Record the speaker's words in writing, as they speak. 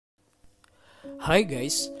Hi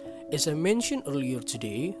guys, as I mentioned earlier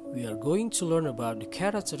today, we are going to learn about the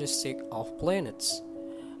characteristic of planets.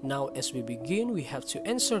 Now as we begin, we have to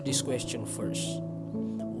answer this question first.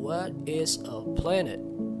 What is a planet?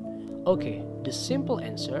 Okay, the simple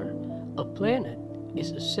answer, a planet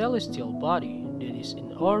is a celestial body that is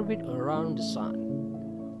in orbit around the sun.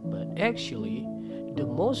 But actually, the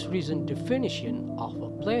most recent definition of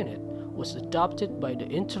a planet was adopted by the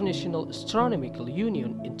International Astronomical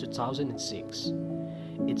Union in 2006.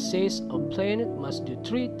 It says a planet must do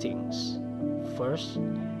three things. First,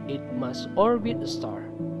 it must orbit a star,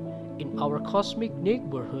 in our cosmic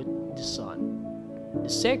neighborhood, the Sun. The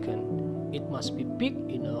second, it must be big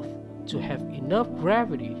enough to have enough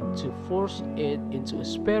gravity to force it into a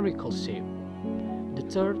spherical shape. The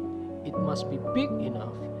third, it must be big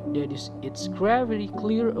enough that is, its gravity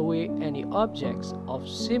clear away any objects of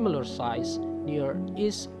similar size near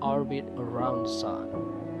its orbit around the Sun.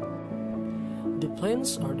 The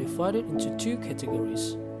planets are divided into two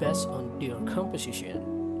categories based on their composition: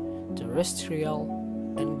 terrestrial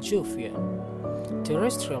and Jovian.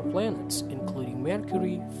 Terrestrial planets, including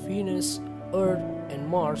Mercury, Venus, Earth, and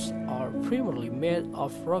Mars, are primarily made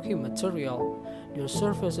of rocky material. Their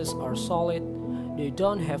surfaces are solid, they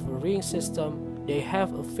don't have a ring system, they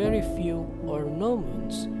have a very few or no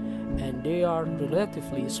moons, and they are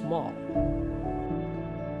relatively small.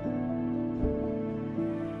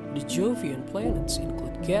 The Jovian planets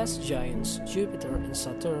include gas giants Jupiter and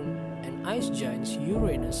Saturn, and ice giants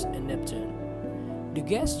Uranus and Neptune. The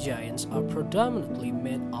gas giants are predominantly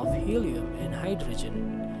made of helium and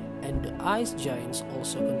hydrogen, and the ice giants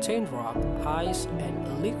also contain rock, ice, and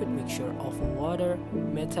a liquid mixture of water,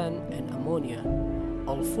 methane, and ammonia.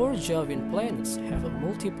 All four Jovian planets have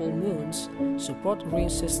multiple moons, support ring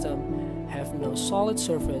system, have no solid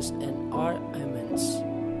surface, and are immense.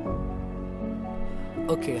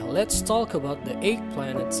 Okay, let's talk about the 8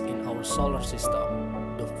 planets in our solar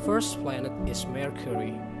system. The first planet is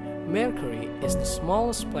Mercury. Mercury is the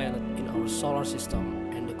smallest planet in our solar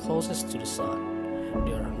system and the closest to the Sun.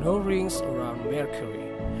 There are no rings around Mercury.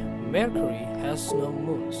 Mercury has no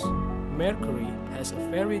moons. Mercury has a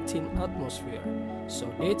very thin atmosphere, so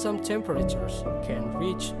daytime temperatures can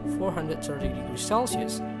reach 430 degrees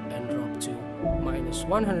Celsius and drop to minus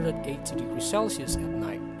 180 degrees Celsius at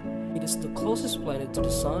night. It is the closest planet to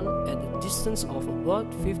the Sun at a distance of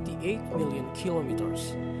about 58 million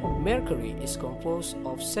kilometers. Mercury is composed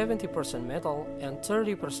of 70% metal and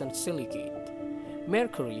 30% silicate.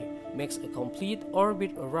 Mercury makes a complete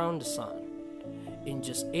orbit around the Sun in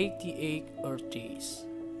just 88 Earth days.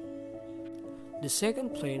 The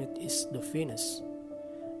second planet is the Venus,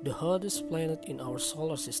 the hottest planet in our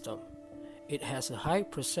solar system. It has a high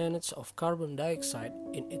percentage of carbon dioxide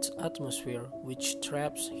in its atmosphere, which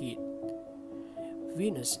traps heat.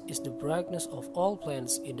 Venus is the brightness of all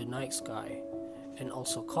planets in the night sky, and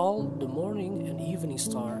also called the morning and evening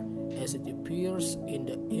star, as it appears in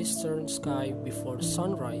the eastern sky before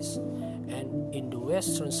sunrise and in the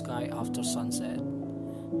western sky after sunset.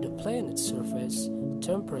 The planet's surface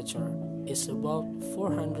temperature is about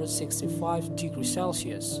 465 degrees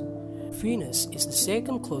Celsius. Venus is the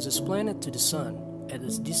second closest planet to the Sun at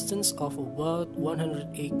a distance of about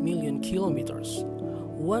 108 million kilometers.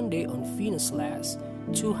 One day on Venus lasts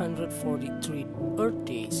 243 Earth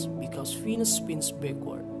days because Venus spins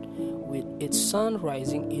backward, with its sun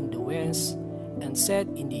rising in the west and set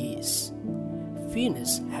in the east.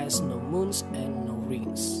 Venus has no moons and no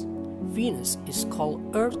rings. Venus is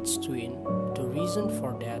called Earth's twin. The reason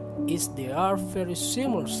for that is they are very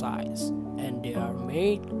similar size and they are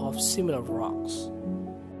made of similar rocks.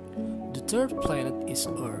 The third planet is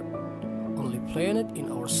Earth, only planet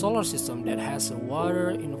in our solar system that has water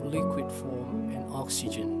in liquid form and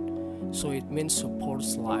oxygen, so it means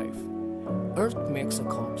supports life. Earth makes a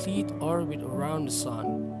complete orbit around the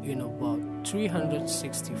Sun in about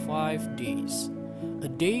 365 days. A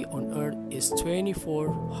day on Earth is 24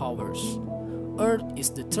 hours. Earth is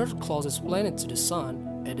the third closest planet to the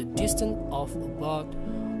Sun at a distance of about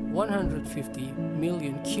 150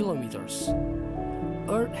 million kilometers.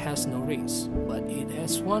 Earth has no rings, but it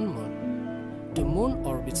has one moon. The moon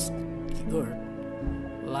orbits the Earth,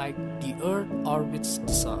 like the Earth orbits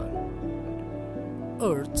the Sun.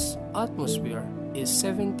 Earth's atmosphere is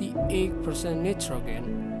 78%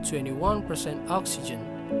 nitrogen, 21% oxygen,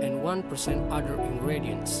 and 1% other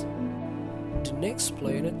ingredients. The next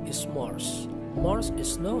planet is Mars. Mars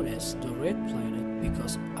is known as the red planet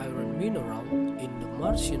because iron mineral in the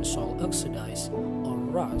Martian soil oxidized or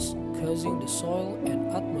rust, causing the soil and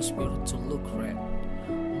atmosphere to look red.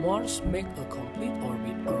 Mars makes a complete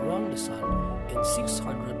orbit around the Sun in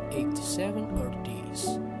 687 Earth days.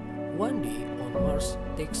 one day on Mars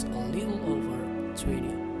takes a little over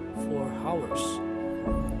 24 hours.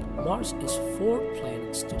 Mars is 4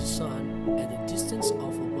 planets to the Sun at a distance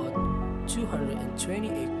of about 228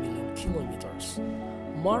 million kilometers.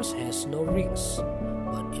 Mars has no rings,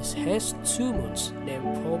 but it has 2 moons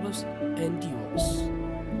named Phobos and Deimos.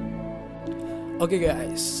 Okay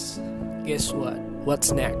guys, guess what?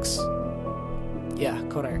 What's next? Yeah,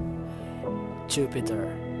 correct.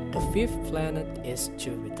 Jupiter. The 5th planet is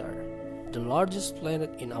Jupiter, the largest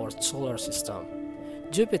planet in our solar system.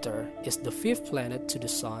 Jupiter is the 5th planet to the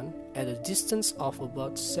Sun at a distance of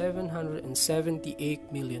about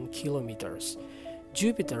 778 million kilometers.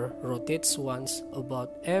 Jupiter rotates once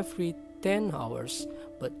about every 10 hours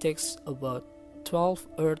but takes about 12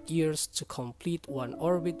 Earth years to complete one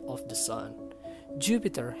orbit of the Sun.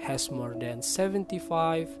 Jupiter has more than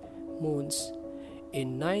 75 moons.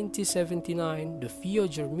 In 1979, the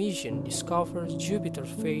Voyager mission discovered Jupiter's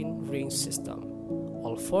faint ring system.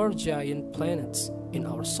 All 4 giant planets in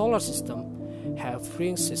our solar system have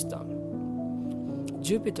ring systems.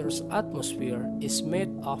 Jupiter's atmosphere is made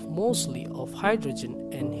up mostly of hydrogen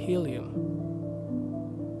and helium.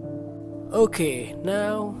 Okay,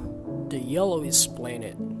 now the yellowish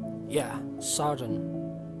planet. Yeah, Saturn.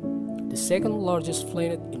 The 2nd largest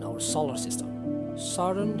planet in our solar system.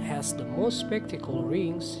 Saturn has the most spectacular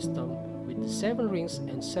ring system with 7 rings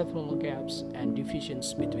and several gaps and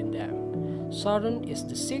divisions between them. Saturn is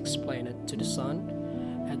the 6th planet to the Sun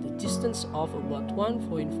at a distance of about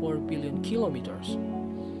 1.4 billion kilometers.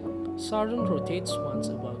 Saturn rotates once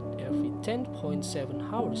about every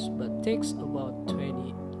 10.7 hours but takes about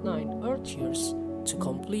 29 Earth years to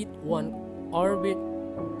complete one orbit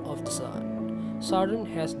of the Sun. Saturn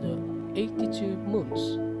has the 82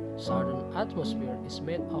 moons. Saturn's atmosphere is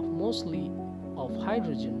made up mostly of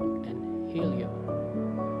hydrogen and helium.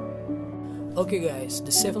 Okay guys,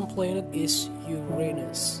 the 7th planet is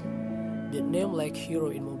Uranus. The name like hero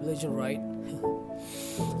in Mobile Legends, right?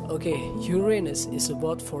 Okay, Uranus is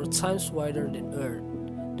about 4 times wider than Earth,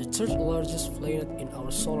 the 3rd largest planet in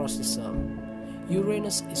our solar system.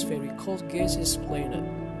 Uranus is very cold gaseous planet.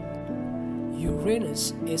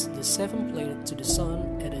 Uranus is the 7th planet to the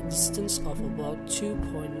Sun at a distance of about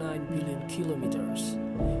 2.9 billion kilometers.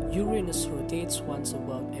 Uranus rotates once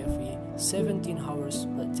about every 17 hours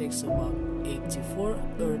but takes about 84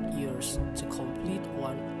 Earth years to complete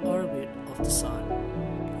one orbit of the Sun.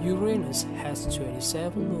 Uranus has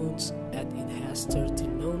 27 moons and it has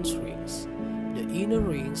 13 known rings. The inner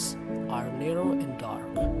rings are narrow and dark,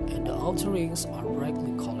 and the outer rings are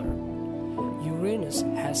brightly colored. Uranus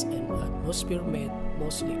has an atmosphere made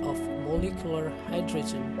mostly of molecular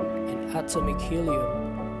hydrogen and atomic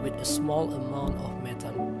helium with a small amount of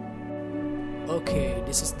methane. Okay,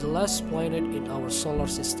 this is the last planet in our solar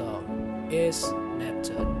system, is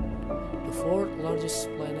Neptune, the 4th largest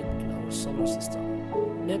planet in our solar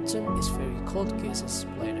system. Neptune is very cold gaseous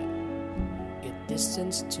planet. Its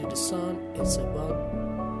distance to the Sun is about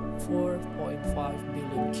 4.5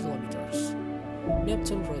 billion kilometers.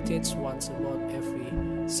 Neptune rotates once about every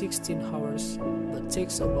 16 hours but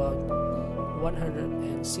takes about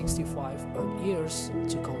 165 Earth years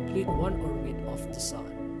to complete one orbit of the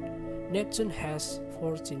Sun. Neptune has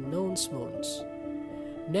 14 known moons.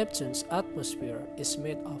 Neptune's atmosphere is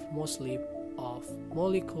made up mostly of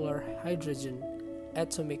molecular hydrogen,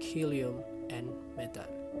 atomic helium, and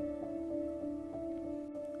methane.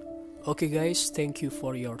 Okay guys, thank you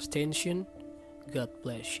for your attention. God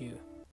bless you.